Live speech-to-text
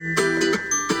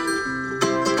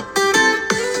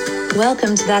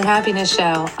Welcome to That Happiness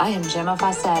Show. I am Gemma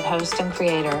Fawcett, host and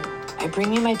creator. I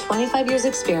bring you my 25 years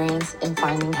experience in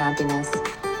finding happiness.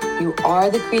 You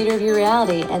are the creator of your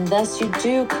reality, and thus you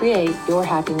do create your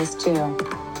happiness too.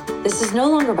 This is no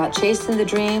longer about chasing the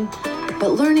dream,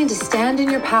 but learning to stand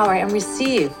in your power and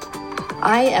receive.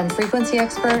 I am frequency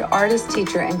expert, artist,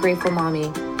 teacher, and grateful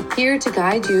mommy, here to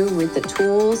guide you with the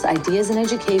tools, ideas, and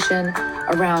education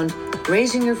around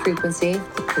raising your frequency,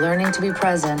 learning to be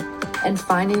present, and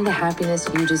finding the happiness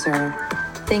you deserve.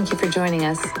 Thank you for joining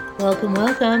us. Welcome,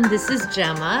 welcome. This is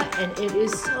Gemma, and it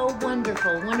is so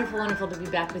wonderful to be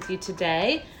back with you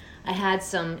today. I had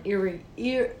some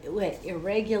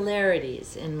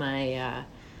irregularities in my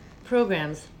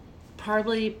programs,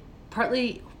 partly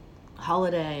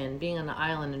holiday and being on the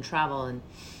island and travel. And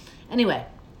anyway,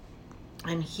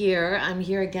 I'm here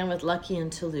again with Lucky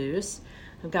and Toulouse.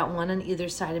 I've got one on either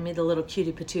side of me, the little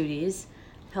cutie patooties,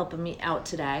 helping me out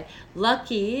today.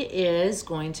 Lucky is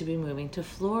going to be moving to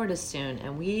Florida soon,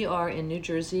 and we are in New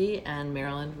Jersey and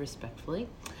Maryland, respectively.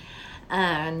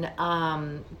 And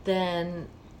then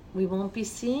we won't be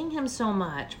seeing him so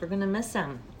much. We're going to miss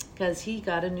him because he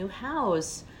got a new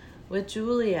house with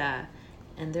Julia,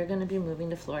 and they're going to be moving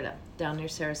to Florida, down near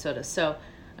Sarasota. So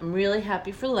I'm really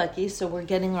happy for Lucky. So we're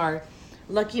getting our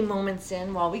lucky moments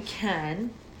in while we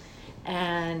can.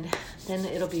 And then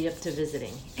it'll be up to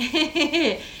visiting.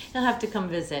 He'll have to come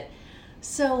visit.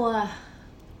 So,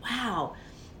 wow,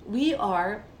 we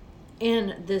are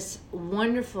in this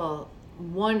wonderful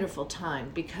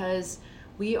time because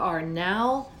we are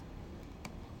now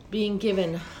being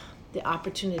given the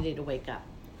opportunity to wake up.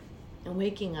 And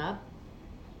waking up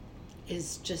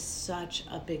is just such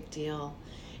a big deal.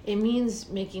 It means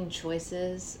making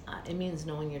choices. It means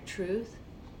knowing your truth.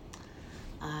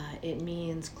 It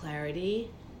means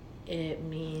clarity. It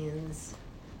means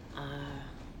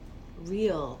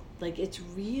real. Like it's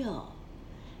real.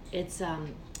 It's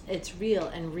real,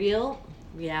 and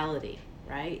reality,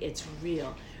 right? It's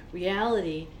real.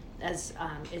 Reality, as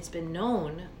it's been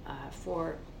known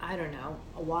for, I don't know,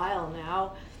 a while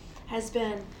now, has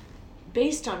been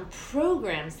based on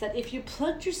programs that if you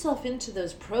plugged yourself into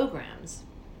those programs,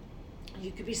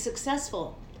 you could be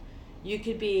successful. You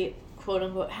could be quote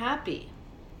unquote happy.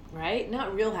 Right?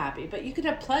 Not real happy, but you could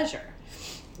have pleasure.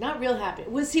 Not real happy.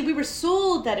 Well, see, we were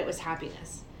sold that it was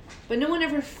happiness, but no one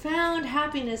ever found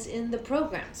happiness in the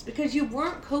programs because you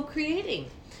weren't co-creating.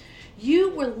 You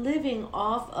were living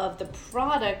off of the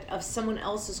product of someone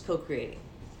else's co-creating.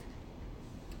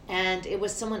 And it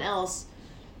was someone else,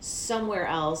 somewhere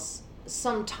else,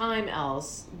 sometime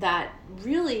else that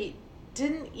really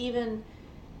didn't even,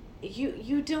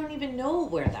 you don't even know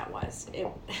where that was.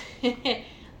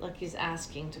 Lucky's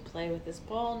asking to play with this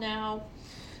ball now.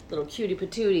 Little cutie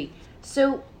patootie.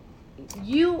 So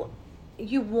you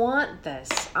want this.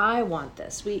 I want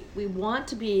this. We want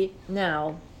to be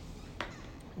now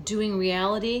doing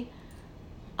reality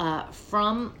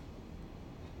from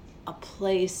a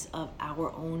place of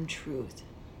our own truth.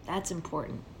 That's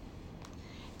important.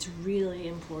 It's really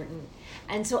important.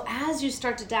 And so as you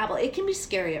start to dabble, it can be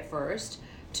scary at first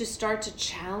to start to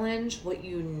challenge what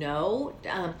you know,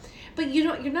 but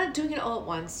you're not doing it all at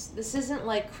once. This isn't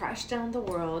like crash down the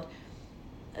world.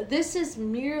 This is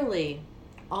merely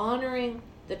honoring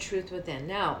the truth within.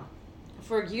 Now,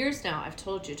 for years now, I've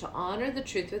told you to honor the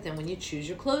truth within when you choose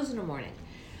your clothes in the morning.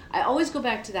 I always go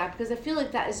back to that because I feel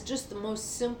like that is just the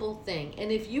most simple thing.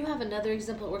 And if you have another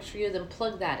example that works for you, then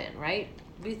plug that in, right?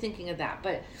 Be thinking of that.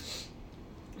 But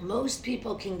most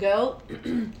people can go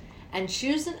and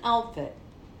choose an outfit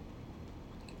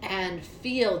and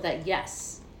feel that,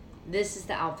 yes, this is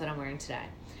the outfit I'm wearing today.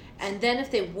 And then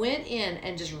if they went in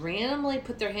and just randomly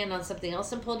put their hand on something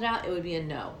else and pulled it out, it would be a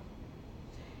no.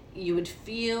 You would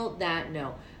feel that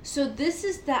no. So this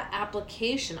is that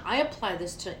application. I apply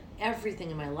this to everything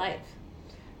in my life.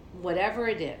 Whatever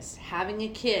it is, having a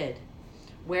kid,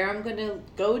 where I'm going to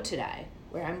go today,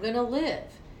 where I'm going to live.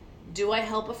 Do I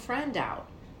help a friend out?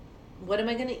 What am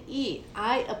I going to eat?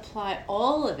 I apply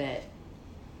all of it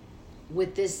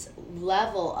with this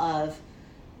level of,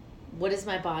 what does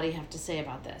my body have to say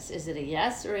about this? Is it a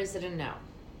yes or is it a no?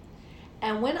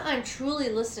 And when I'm truly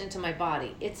listening to my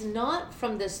body, it's not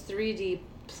from this 3D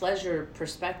pleasure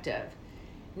perspective.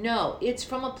 No, it's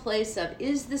from a place of,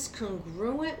 is this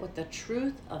congruent with the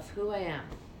truth of who I am?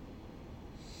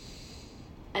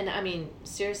 And I mean,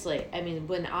 seriously,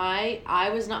 when I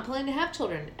was not planning to have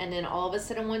children, and then all of a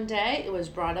sudden one day it was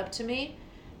brought up to me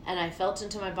and I felt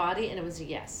into my body and it was a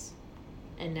yes.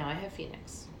 And now I have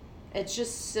Phoenix. It's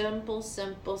just simple.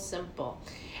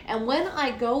 And when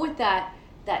I go with that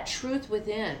truth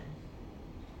within,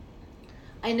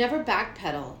 I never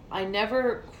backpedal. I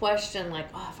never question like,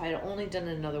 oh, if I had only done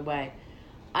it another way.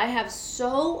 I have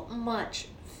so much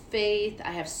faith.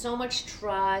 I have so much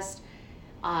trust,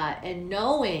 and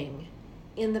knowing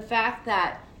in the fact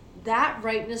that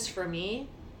rightness for me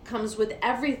comes with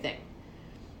everything.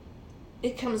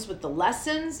 It comes with the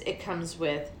lessons. It comes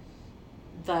with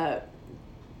the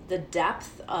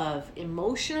depth of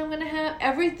emotion I'm going to have.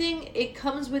 Everything. It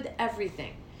comes with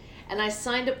everything. And I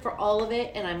signed up for all of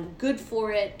it, and I'm good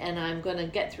for it, and I'm going to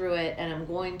get through it, and I'm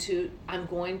going to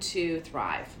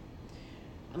thrive.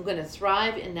 I'm going to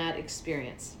thrive in that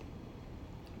experience.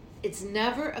 It's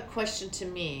never a question to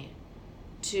me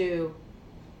to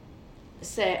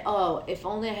say, oh, if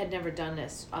only I had never done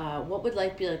this. What would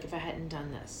life be like if I hadn't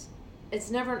done this?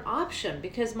 It's never an option,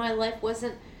 because my life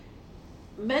wasn't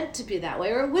meant to be that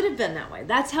way, or it would have been that way.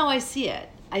 That's how I see it.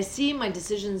 I see my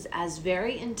decisions as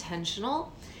very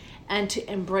intentional, and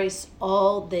to embrace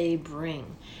all they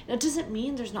bring. Now, it doesn't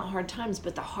mean there's not hard times,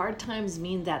 but the hard times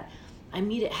mean that I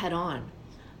meet it head on.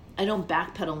 I don't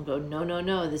backpedal and go,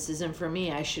 no, this isn't for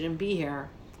me. I shouldn't be here.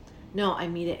 No, I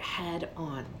meet it head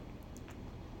on.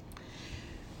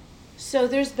 So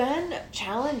there's been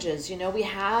challenges. We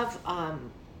have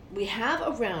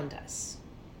around us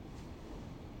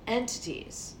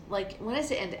entities. Like when I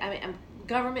say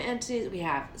government entities, we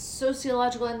have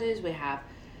sociological entities, we have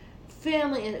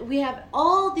family, and we have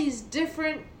all these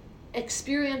different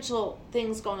experiential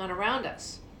things going on around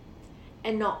us.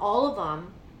 And not all of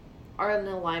them are in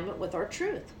alignment with our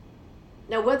truth.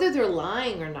 Now, whether they're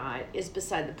lying or not is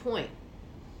beside the point.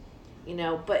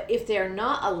 But if they're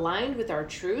not aligned with our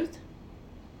truth,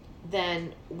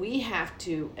 then we have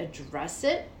to address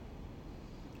it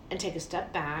and take a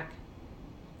step back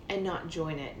and not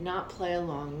join it, not play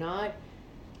along, not,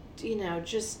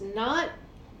 just not,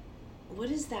 what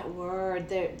is that word?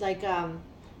 They're like,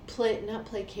 not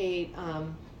placate,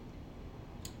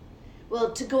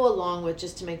 well, to go along with,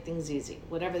 just to make things easy,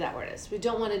 whatever that word is. We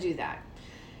don't want to do that.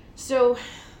 So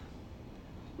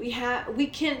we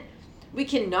can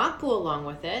not go along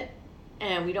with it,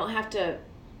 and we don't have to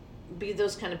be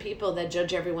those kind of people that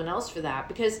judge everyone else for that,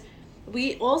 because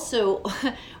we also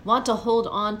want to hold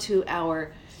on to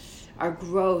our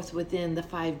growth within the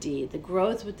 5D, the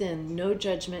growth within no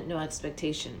judgment, no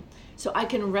expectation. So I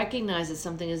can recognize that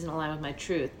something isn't aligned with my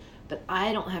truth, but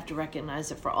I don't have to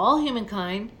recognize it for all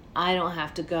humankind. I don't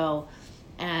have to go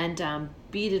and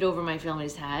beat it over my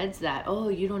family's heads that, oh,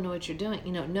 you don't know what you're doing.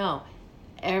 No.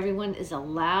 Everyone is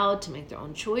allowed to make their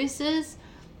own choices.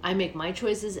 I make my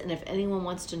choices, and if anyone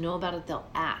wants to know about it, they'll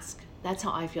ask. That's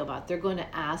how I feel about it. They're going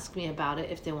to ask me about it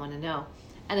if they want to know.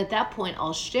 And at that point,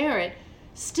 I'll share it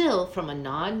still from a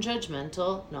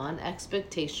non-judgmental,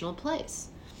 non-expectational place.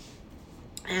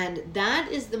 And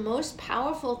that is the most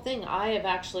powerful thing I have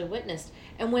actually witnessed.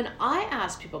 And when I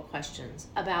ask people questions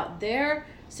about their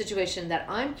situation that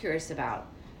I'm curious about,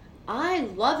 I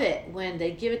love it when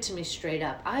they give it to me straight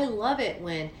up. I love it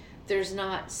when there's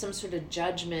not some sort of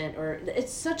judgment, or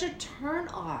it's such a turn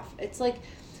off. It's like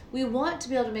we want to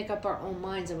be able to make up our own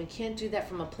minds, and we can't do that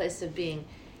from a place of being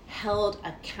held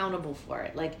accountable for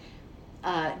it. Like,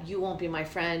 you won't be my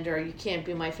friend, or you can't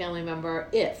be my family member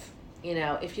if you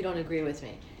don't agree with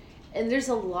me. And there's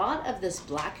a lot of this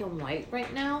black and white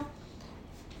right now.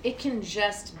 It can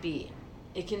just be.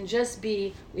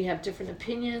 We have different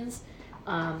opinions.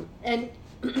 And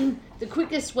the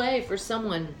quickest way for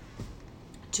someone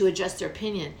to adjust their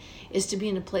opinion is to be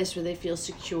in a place where they feel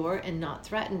secure and not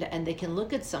threatened, and they can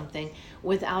look at something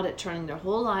without it turning their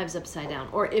whole lives upside down.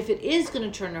 Or if it is going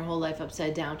to turn their whole life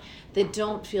upside down, they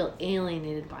don't feel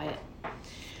alienated by it.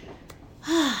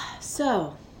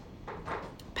 So,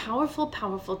 powerful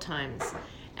times.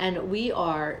 And we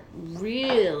are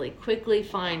really quickly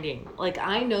finding, like,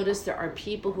 I notice there are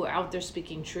people who are out there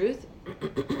speaking truth.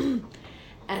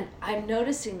 And I'm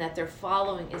noticing that their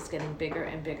following is getting bigger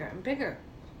and bigger and bigger,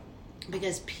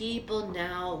 because people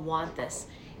now want this.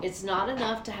 It's not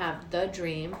enough to have the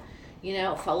dream,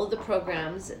 follow the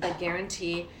programs that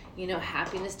guarantee,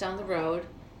 happiness down the road,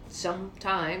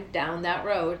 sometime down that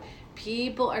road.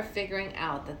 People are figuring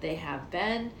out that they have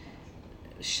been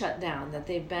shut down, that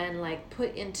they've been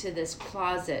put into this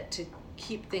closet to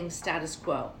keep things status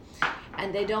quo.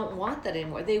 And they don't want that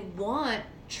anymore. They want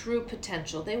true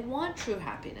potential. They want true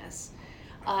happiness.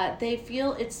 They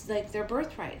feel it's like their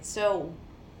birthright. So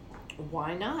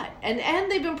why not? And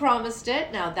they've been promised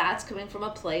it. Now that's coming from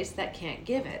a place that can't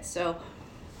give it. So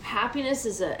happiness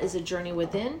is a journey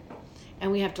within,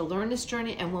 and we have to learn this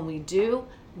journey. And when we do,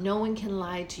 no one can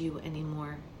lie to you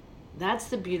anymore. That's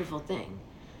the beautiful thing.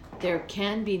 There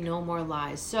can be no more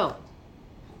lies. So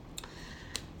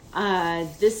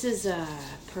This is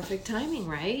perfect timing,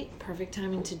 right? Perfect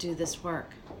timing to do this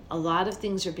work. A lot of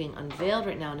things are being unveiled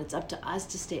right now, and it's up to us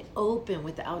to stay open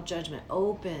without judgment,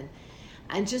 open,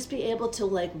 and just be able to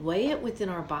like weigh it within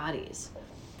our bodies.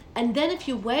 And then if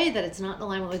you weigh that it's not in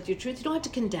alignment with your truth, you don't have to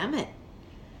condemn it.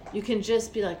 You can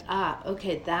just be like,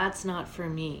 okay, that's not for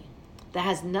me. That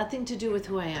has nothing to do with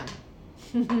who I am.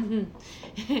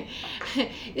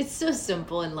 It's so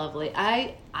simple and lovely.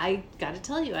 I got to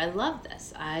tell you, I love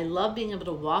this. I love being able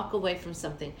to walk away from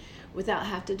something without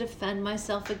have to defend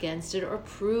myself against it or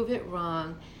prove it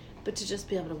wrong, but to just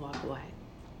be able to walk away.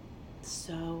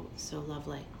 So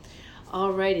lovely.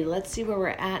 Alrighty, let's see where we're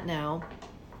at now.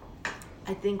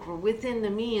 I think we're within the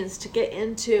means to get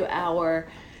into our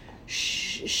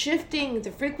shifting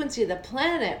the frequency of the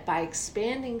planet by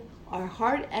expanding our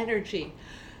heart energy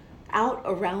out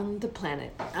around the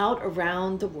planet, out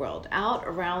around the world, out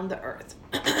around the earth.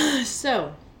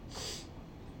 So,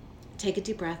 take a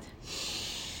deep breath.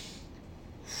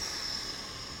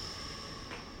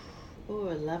 Oh,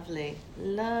 lovely,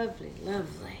 lovely,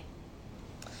 lovely.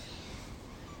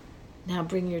 Now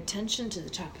bring your attention to the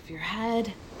top of your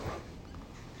head.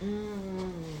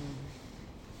 And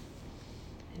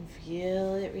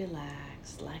feel it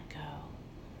relax. Let go.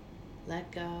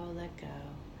 Let go, let go.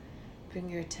 Bring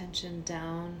your attention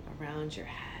down around your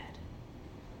head.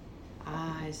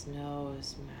 Eyes,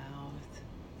 nose, mouth,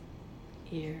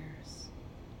 ears.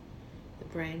 The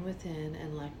brain within,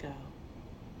 and let go.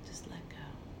 Just let go.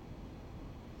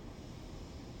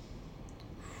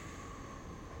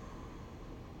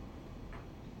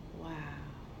 Wow.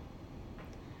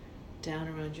 Down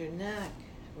around your neck.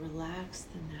 Relax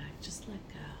the neck. Just let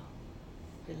go.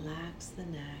 Relax the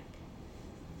neck.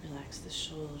 Relax the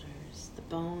shoulders, the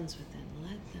bones within.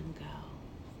 Let them go.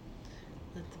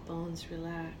 Let the bones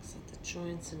relax. Let the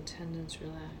joints and tendons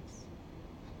relax.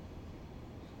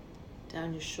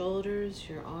 Down your shoulders,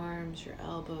 your arms, your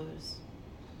elbows,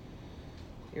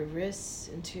 your wrists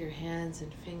into your hands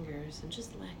and fingers, and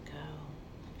just let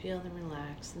go. Feel them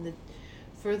relax. And the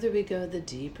further we go, the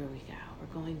deeper we go.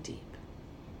 We're going deep.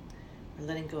 We're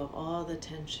letting go of all the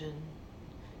tension.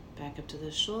 Back up to the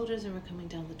shoulders, and we're coming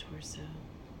down the torso.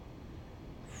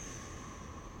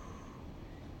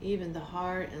 Even the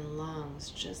heart and lungs,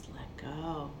 just let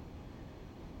go.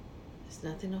 There's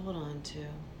nothing to hold on to.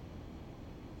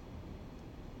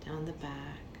 Down the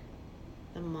back,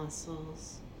 the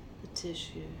muscles, the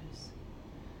tissues.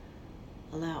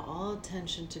 Allow all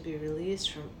tension to be released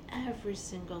from every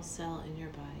single cell in your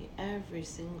body, every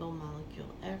single molecule,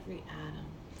 every atom.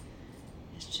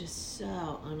 It's just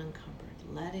so unencumbered,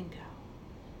 letting go.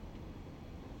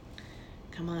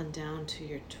 Come on down to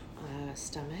your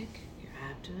stomach, your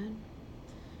abdomen,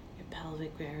 your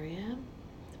pelvic area,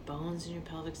 the bones in your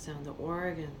pelvic zone, the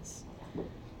organs.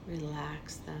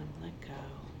 Relax them, let go.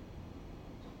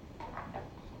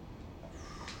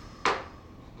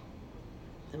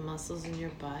 The muscles in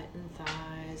your butt and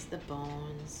thighs, the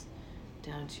bones,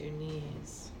 down to your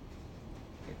knees,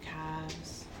 your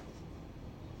calves,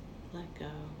 let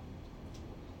go.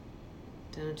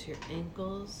 Down to your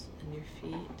ankles and your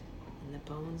feet and the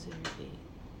bones in your feet.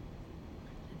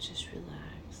 And just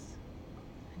relax.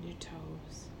 And your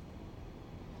toes.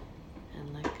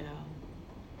 And let go.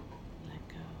 Let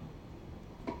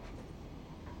go.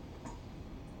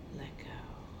 Let go.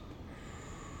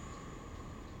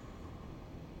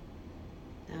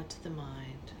 Now to the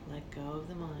mind. Let go of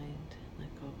the mind.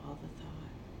 Let go of all the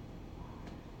thought.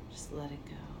 Just let it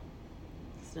go.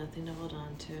 There's nothing to hold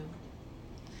on to.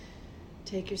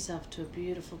 Take yourself to a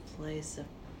beautiful place of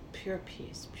pure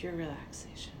peace, pure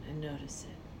relaxation, and notice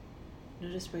it.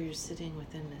 Notice where you're sitting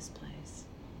within this place.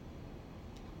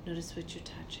 Notice what you're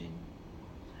touching.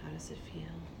 How does it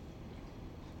feel?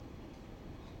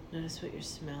 Notice what you're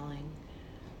smelling.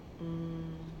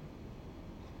 Can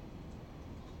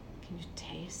you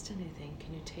taste anything?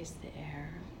 Can you taste the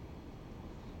air?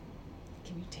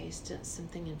 Can you taste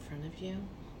something in front of you?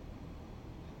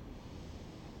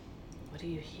 What do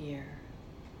you hear?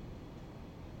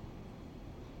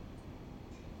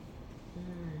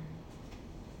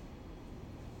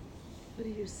 What do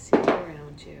you see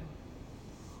around you?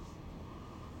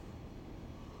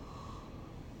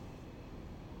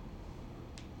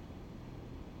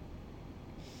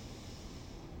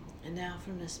 And now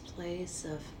from this place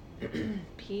of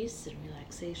peace and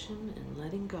relaxation and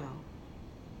letting go,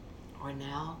 we're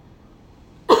now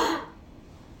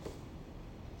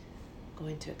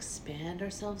going to expand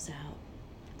ourselves out,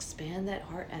 expand that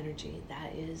heart energy.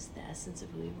 That is the essence of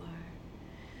who you are.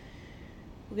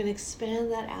 We're going to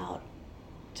expand that out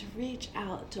to reach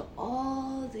out to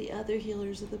all the other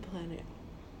healers of the planet.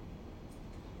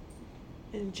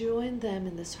 And join them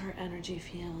in this heart energy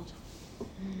field.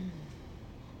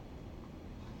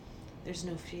 There's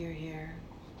no fear here.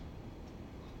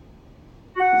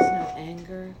 There's no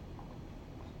anger.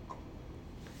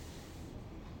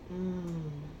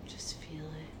 Just feel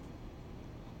it.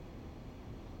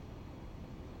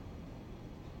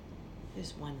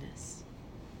 There's oneness.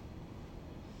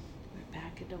 We're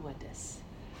back into oneness.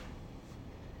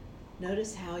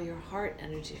 Notice how your heart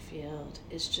energy field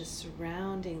is just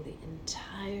surrounding the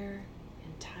entire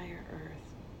earth.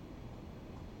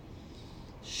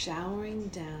 Showering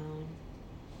down,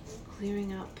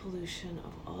 clearing out pollution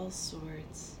of all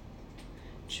sorts,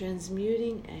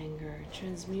 transmuting anger,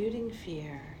 transmuting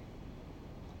fear.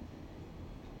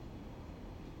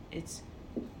 It's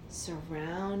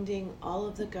surrounding all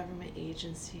of the government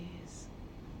agencies.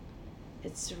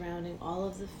 It's surrounding all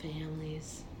of the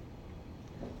families,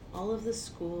 all of the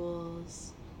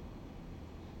schools.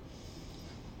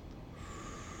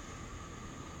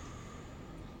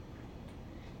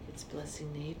 It's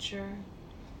blessing nature.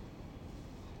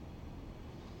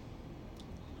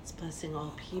 It's blessing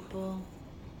all people.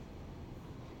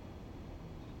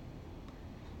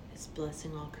 It's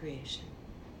blessing all creation.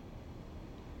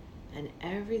 And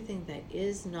everything that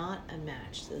is not a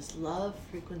match, this love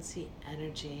frequency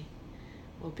energy,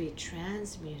 will be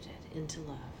transmuted into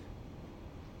love.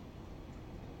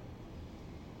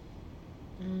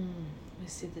 We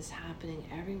see this happening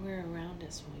everywhere around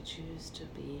us when we choose to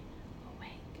be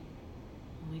awake,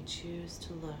 when we choose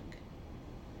to look,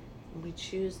 when we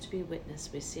choose to be witness.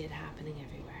 We see it happening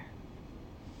everywhere.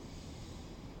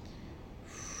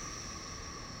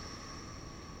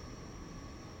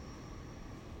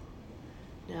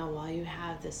 Now, while you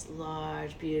have this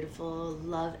large, beautiful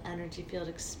love energy field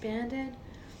expanded,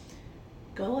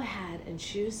 go ahead and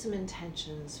choose some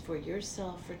intentions for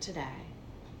yourself for today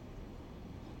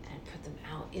and put them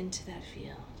out into that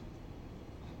field.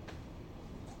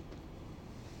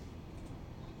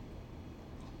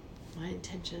 My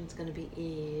intention is going to be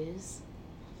ease.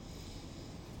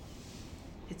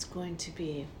 It's going to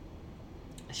be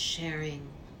a sharing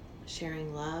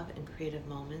love and creative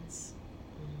moments.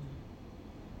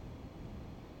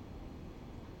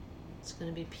 It's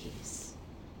going to be peace.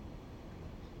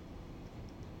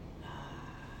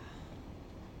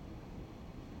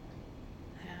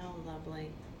 How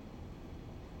lovely.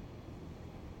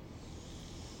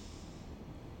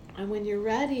 And when you're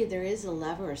ready, there is a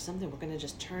lever or something. We're going to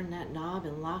just turn that knob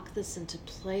and lock this into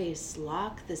place.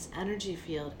 Lock this energy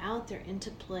field out there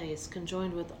into place,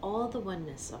 conjoined with all the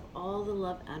oneness of all the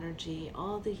love energy,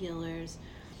 all the healers,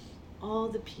 all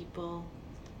the people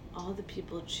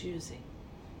choosing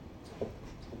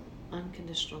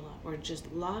unconditional love. We're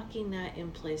just locking that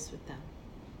in place with them.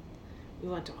 We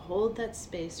want to hold that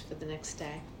space for the next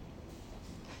day.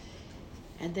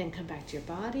 And then come back to your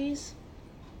bodies.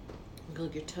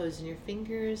 Wiggle your toes and your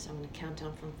fingers. I'm going to count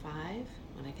down from 5.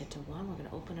 When I get to 1, we're going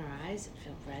to open our eyes and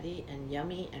feel ready and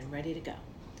yummy and ready to go.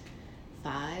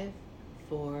 5,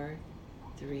 4,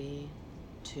 3,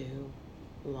 2,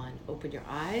 1. Open your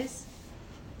eyes.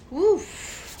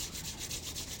 Woof.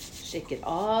 Shake it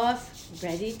off.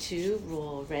 Ready to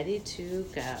roll. Ready to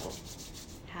go.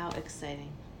 How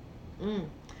exciting.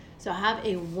 So have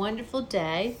a wonderful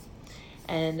day.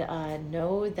 And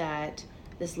know that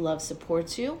this love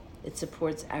supports you. It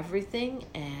supports everything.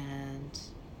 And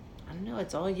I don't know,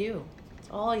 it's all you. It's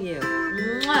all you.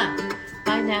 Mwah!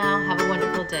 Bye now. Have a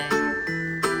wonderful day.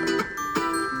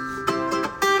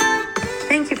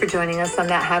 Thank you for joining us on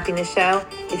That Happiness Show.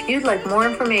 If you'd like more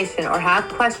information or have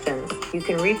questions, you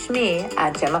can reach me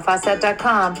at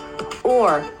GemmaFawcett.com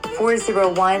or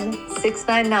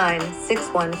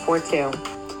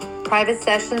 401-699-6142. Private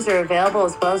sessions are available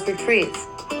as well as retreats.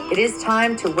 It is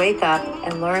time to wake up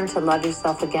and learn to love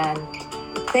yourself again.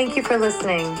 Thank you for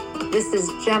listening. This is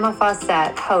Gemma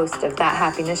Fawcett, host of That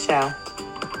Happiness Show.